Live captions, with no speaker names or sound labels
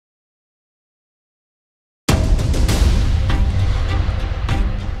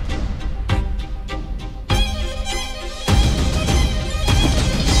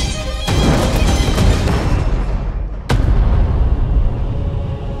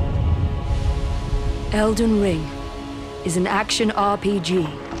Elden Ring is an action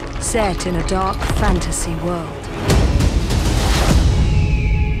RPG set in a dark fantasy world.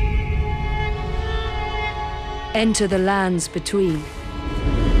 Enter the lands between,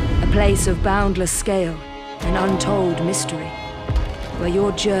 a place of boundless scale and untold mystery, where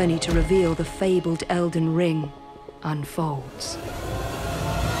your journey to reveal the fabled Elden Ring unfolds.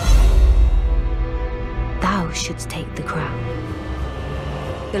 Thou shouldst take the crown.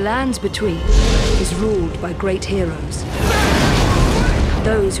 The lands between is ruled by great heroes,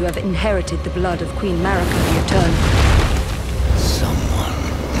 those who have inherited the blood of Queen Marika the Eternal. Someone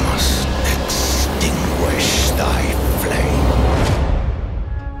must extinguish thy flame.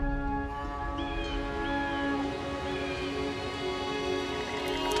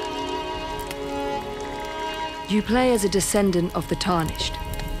 You play as a descendant of the Tarnished,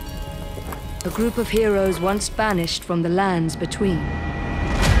 a group of heroes once banished from the lands between.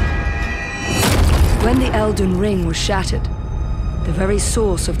 When the Elden Ring was shattered, the very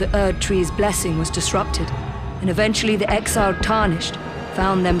source of the Erdtree's blessing was disrupted, and eventually the exiled Tarnished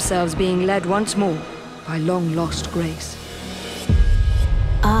found themselves being led once more by long-lost grace.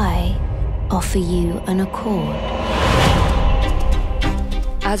 I offer you an accord.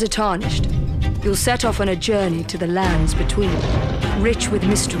 As a Tarnished, you'll set off on a journey to the lands between, rich with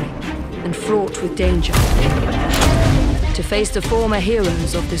mystery and fraught with danger, to face the former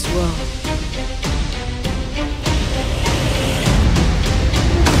heroes of this world.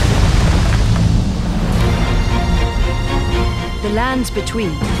 The lands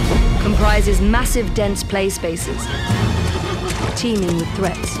between comprises massive, dense play spaces, teeming with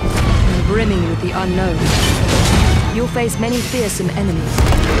threats and brimming with the unknown. You'll face many fearsome enemies,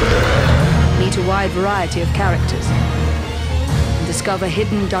 meet a wide variety of characters, and discover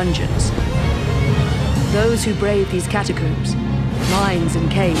hidden dungeons. Those who brave these catacombs, mines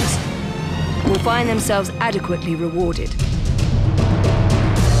and caves, will find themselves adequately rewarded.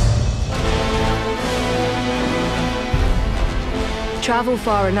 Travel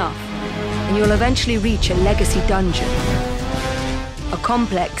far enough, and you'll eventually reach a legacy dungeon. A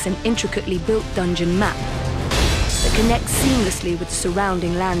complex and intricately built dungeon map that connects seamlessly with the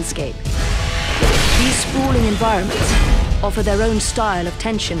surrounding landscape. These sprawling environments offer their own style of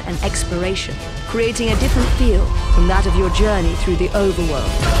tension and exploration, creating a different feel from that of your journey through the overworld.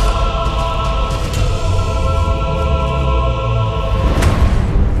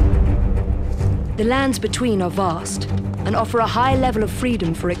 The lands between are vast and offer a high level of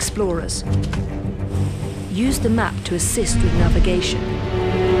freedom for explorers. Use the map to assist with navigation.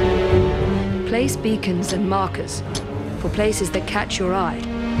 Place beacons and markers for places that catch your eye,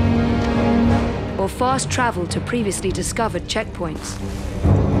 or fast travel to previously discovered checkpoints.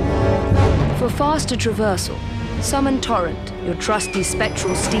 For faster traversal, summon Torrent, your trusty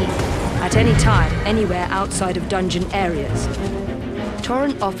spectral steed, at any time, anywhere outside of dungeon areas.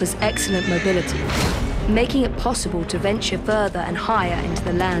 Torrent offers excellent mobility, making it possible to venture further and higher into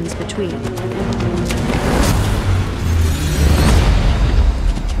the lands between.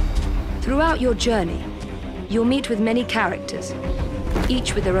 Throughout your journey, you'll meet with many characters,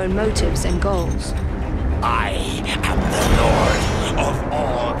 each with their own motives and goals. I am the lord of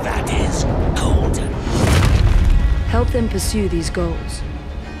all that is golden. Help them pursue these goals,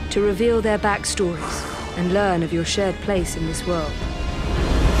 to reveal their backstories and learn of your shared place in this world.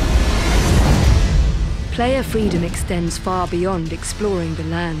 Player freedom extends far beyond exploring the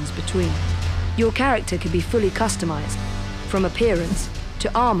lands between. Your character can be fully customized, from appearance to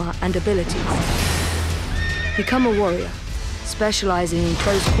armor and abilities. Become a warrior, specializing in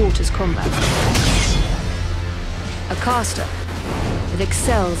close quarters combat. A caster that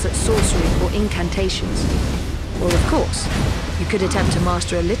excels at sorcery or incantations. Or of course, you could attempt to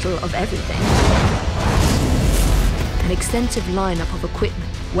master a little of everything. An extensive lineup of equipment,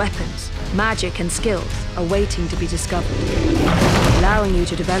 weapons, magic and skills are waiting to be discovered, allowing you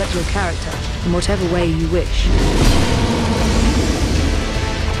to develop your character in whatever way you wish.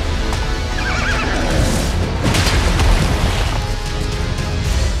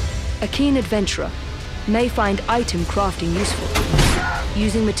 A keen adventurer may find item crafting useful,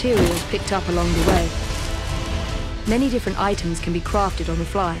 using materials picked up along the way. Many different items can be crafted on the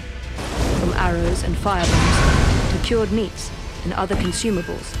fly, from arrows and firebombs to cured meats and other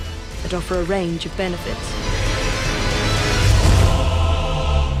consumables that offer a range of benefits.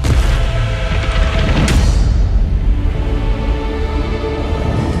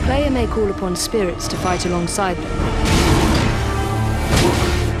 The player may call upon spirits to fight alongside them.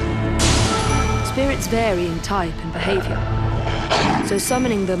 Spirits vary in type and behavior, so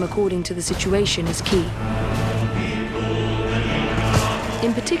summoning them according to the situation is key.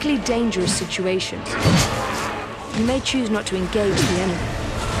 In particularly dangerous situations, you may choose not to engage the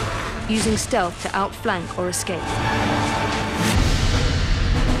enemy, using stealth to outflank or escape.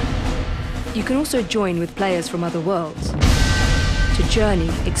 You can also join with players from other worlds, to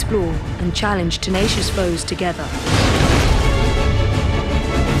journey, explore, and challenge tenacious foes together.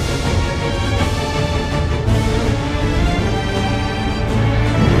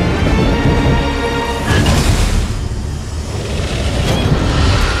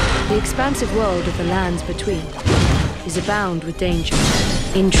 The expansive world of the lands between is abound with danger,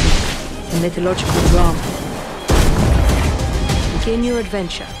 intrigue, and mythological drama. Begin your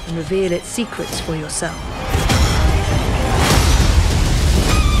adventure and reveal its secrets for yourself.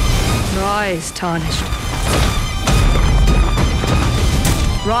 Rise, Tarnished.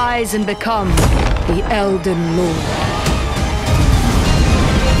 Rise and become the Elden Lord.